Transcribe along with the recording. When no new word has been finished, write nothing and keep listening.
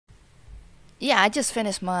Yeah, I just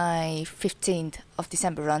finished my 15th of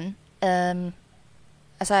December run.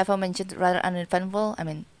 As I aforementioned, rather uneventful. I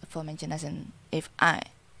mean, aforementioned as in if I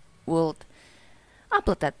would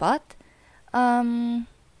upload that part. Oh,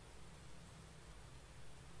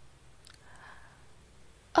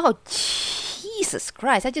 Jesus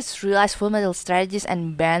Christ. I just realized Fullmetal Strategies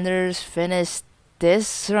and Banners finished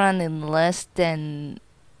this run in less than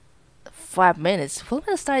 5 minutes.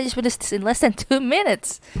 Fullmetal Strategies finished this in less than 2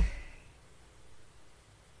 minutes.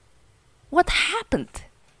 What happened?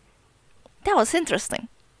 That was interesting.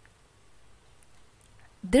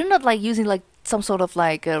 They're not like using like some sort of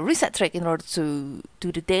like a reset trick in order to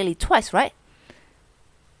do the daily twice, right?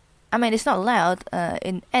 I mean, it's not allowed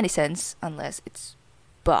in any sense unless it's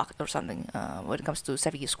bugged or something when it comes to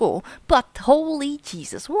saving your score. But holy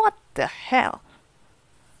Jesus, what the hell?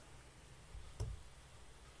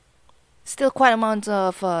 Still quite amount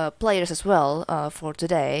of players as well for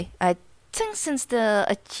today. I think since the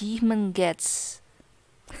achievement gets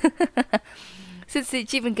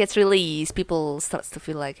released, people starts to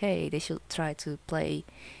feel like, hey, they should try to play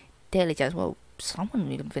daily challenge. Well, someone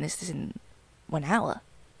will finish this in 1 hour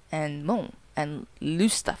and more and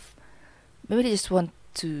lose stuff. Maybe they just want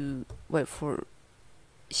to wait for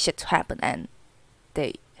shit to happen and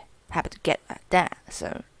they happen to get at that.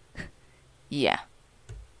 So yeah.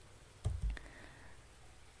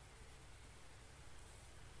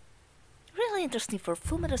 Really interesting for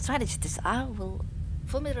Fullmetal Strategies.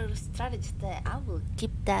 Fullmetal Strategies there, I will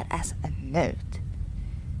keep that as a note.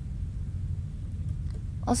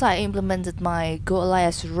 Also, I implemented my Go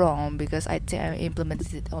Alias wrong because I think I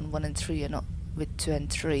implemented it on 1 and 3 and not with 2 and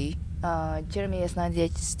 3. Jeremy has 90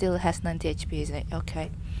 still has 90 HP, isn't it? Okay.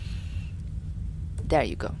 There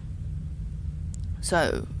you go.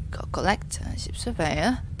 So, go collect Ship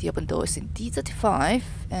Surveyor. The open door is in D35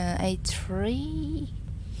 and A3.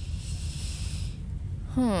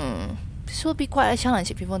 This will be quite a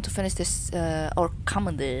challenge if you want to finish this or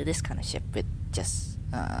commander this kind of ship with just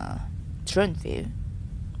drone view.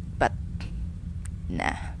 But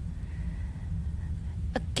nah.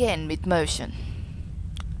 Again with motion.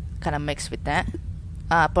 Kinda mixed with that.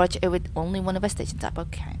 Project with only one infestation type.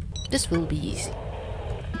 Okay. This will be easy.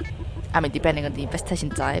 I mean, depending on the infestation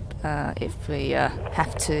type, if we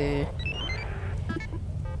have to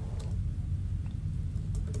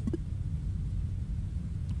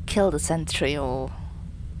kill the sentry or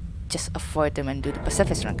just avoid them and do the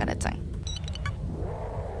pacifist run kind of thing.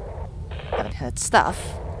 Haven't heard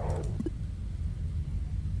stuff.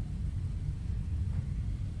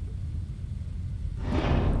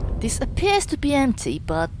 This appears to be empty,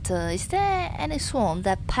 but is there any swarm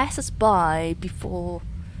that passes by before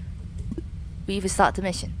we even start the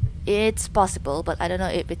mission? It's possible, but I don't know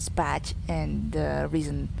if it's patch and the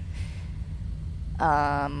reason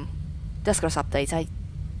Duskers updates, I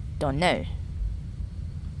don't know.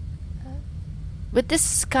 With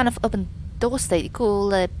this kind of open door state,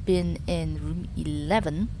 cool. I've been in room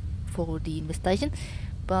 11 for the investigation,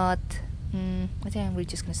 but I think we're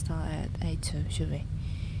just gonna start at A2, should we?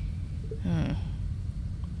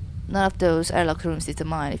 None of those airlock rooms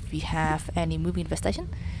determine if we have any moving infestation,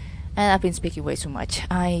 and I've been speaking way too much.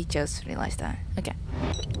 I just realized that. Okay.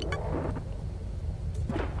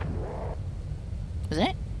 Was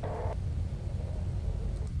it?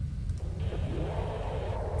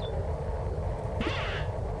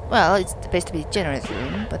 Well, it's supposed to be a generous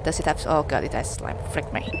room, but does it have... Oh god, it has slime.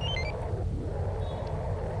 Frick me.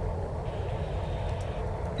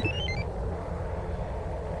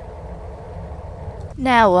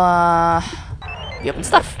 Now, we open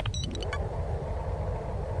stuff.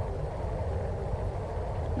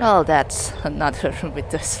 Well, that's another room with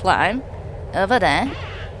the slime over there.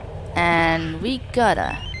 And we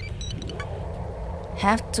gotta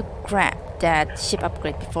have to grab that ship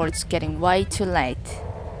upgrade before it's getting way too late.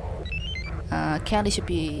 Kelly should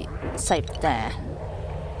be safe there.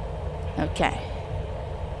 Okay.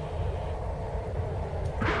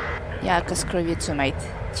 Yeah, cause screw you too, mate.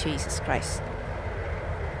 Jesus Christ.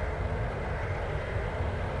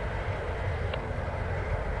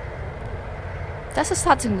 That's a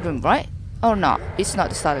starting room, right? Or not? It's not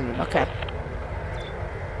the starting room. Okay.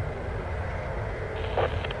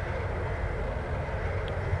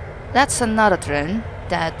 That's another drone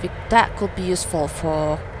that could be useful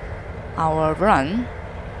for our run,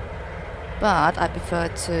 but I prefer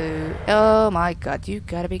to... Oh my god, you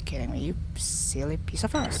gotta be kidding me, you silly piece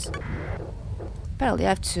of ass. Apparently I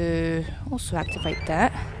have to also activate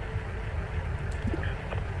that.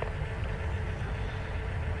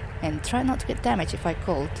 And try not to get damaged if I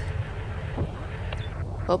could.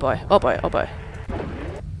 Oh boy, oh boy, oh boy.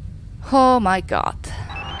 Oh my god.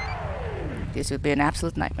 This would be an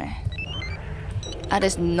absolute nightmare. And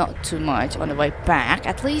there's not too much on the way back,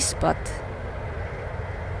 at least, but...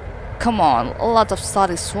 Come on, a lot of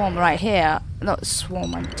starting swarm right here. Not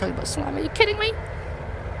swarm, I'm talking about slime. Are you kidding me?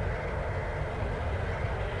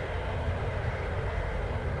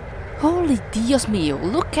 Holy Dios mio,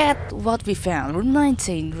 look at what we found. Room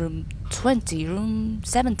 19, room 20, room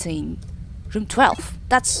 17, room 12.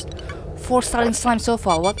 That's 4 starting slime so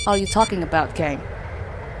far. What are you talking about, game?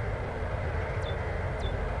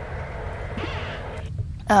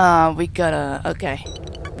 We gotta... Okay.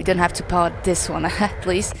 We don't have to power this one at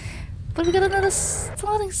least. But we got another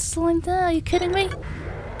starting slime there. Are you kidding me?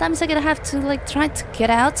 That means I'm gonna have to, like, try to get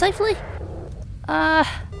out safely?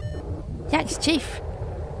 Yikes, chief.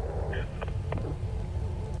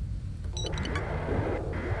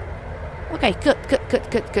 Okay, good.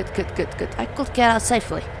 I could get out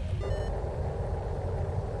safely.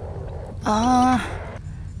 I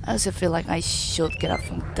also feel like I should get out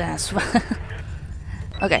from there as well.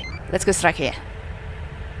 Okay, let's go strike here.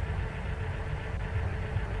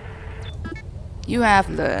 You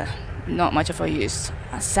have the not much of a use,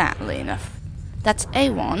 sadly enough. That's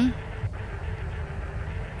A1.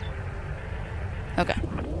 Okay.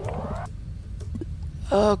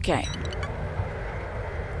 Okay.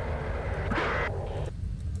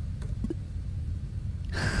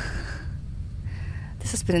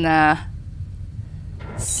 This has been a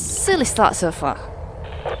silly start so far.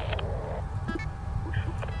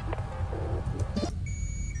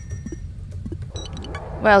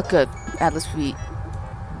 Well, good. At least we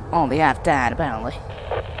only have that, apparently.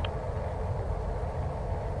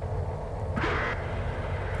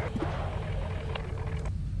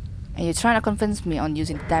 And you're trying to convince me on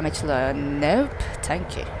using damage lure? Nope,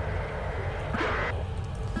 thank you.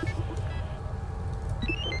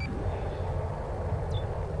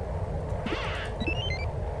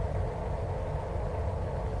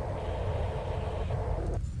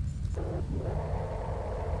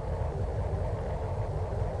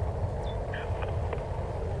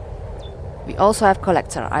 We also have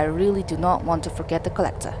collector. I really do not want to forget the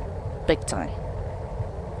collector. Big time.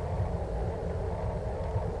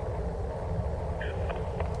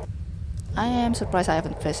 I am surprised I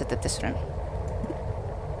haven't visited this room.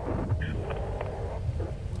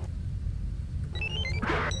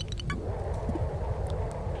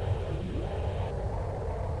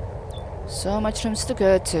 So much rooms to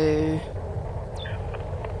go to.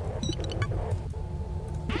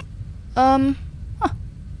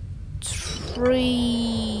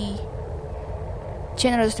 Three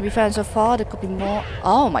generators to be found so far. There could be more.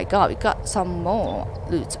 Oh my god, we got some more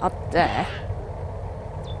loot up there.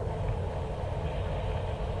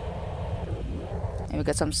 And we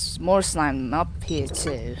got some more slime up here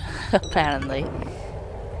too, apparently.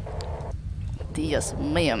 Dios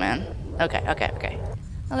mio, man. Okay.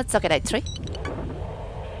 Now let's look at A3.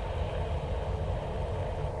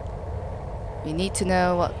 We need to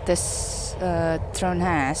know what this drone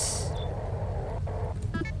has.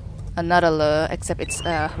 Another lure, except it's,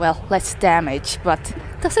 well, less damage, but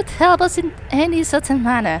does it help us in any certain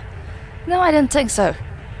manner? No, I don't think so.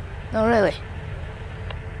 No, really.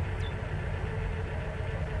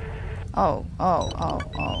 Oh.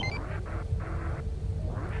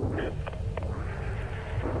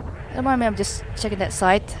 Don't mind me, I'm just checking that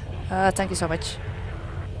site. Thank you so much.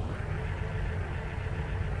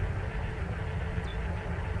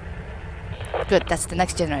 Good, that's the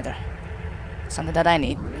next generator. Something that I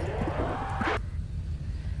need.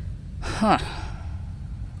 Huh.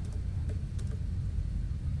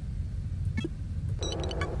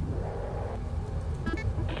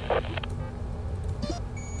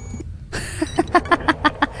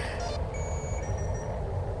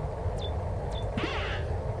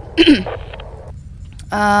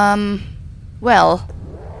 Well,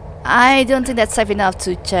 I don't think that's safe enough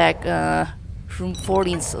to check room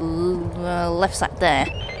 14's left side there.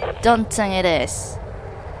 Don't think it is.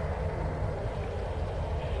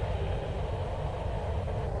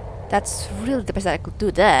 That's really the best I could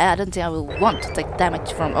do there. I don't think I will want to take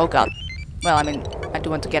damage from... Oh god. Well, I mean, I do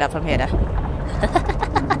want to get out from here though.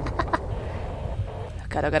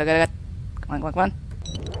 God. Come on.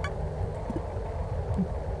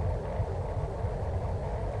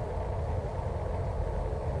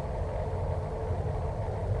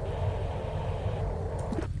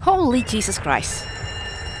 Holy Jesus Christ.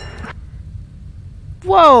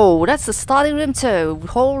 Whoa, that's the starting room too.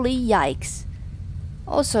 Holy yikes.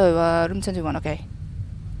 Also, room 21, okay.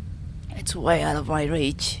 It's way out of my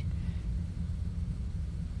reach.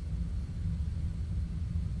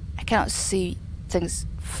 I cannot see things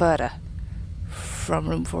further from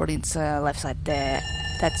room 14's left side there.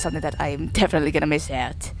 that's something that I'm definitely gonna miss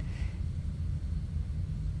out.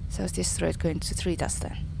 So is this thread going to 3 dust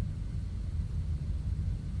then?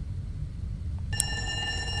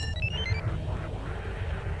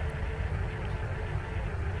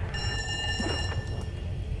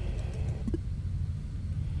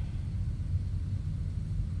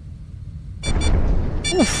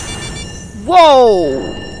 Oof.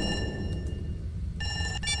 Whoa!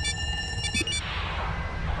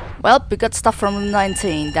 Well, we got stuff from room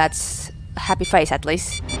 19. That's a happy face at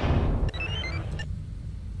least.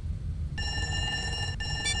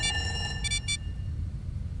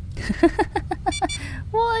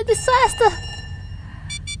 What a disaster!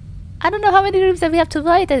 I don't know how many rooms that we have to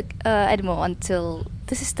wait anymore until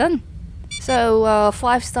this is done. So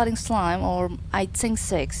 5 starting slime, or I think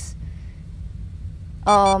 6.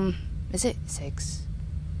 Is it 6?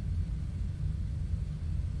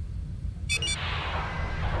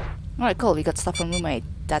 Alright, cool, we got stuff from room 8.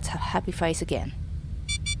 That's a happy face again.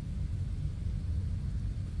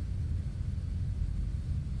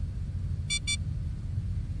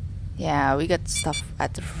 Yeah, we got stuff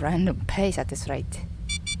at a random pace at this rate.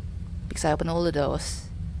 Because I open all the doors.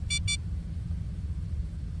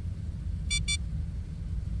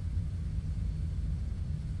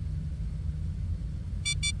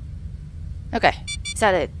 Okay, is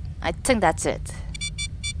that it? I think that's it.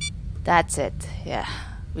 That's it, yeah.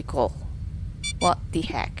 We call. What the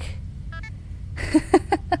heck?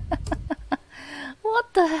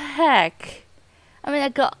 What the heck? I mean, I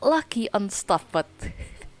got lucky on stuff, but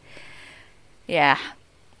yeah,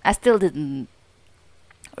 I still didn't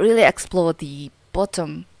really explore the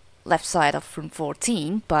bottom left side of room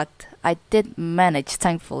 14, but I did manage,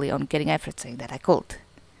 thankfully, on getting everything that I could.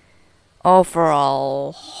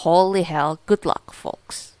 Overall, holy hell, good luck,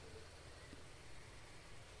 folks.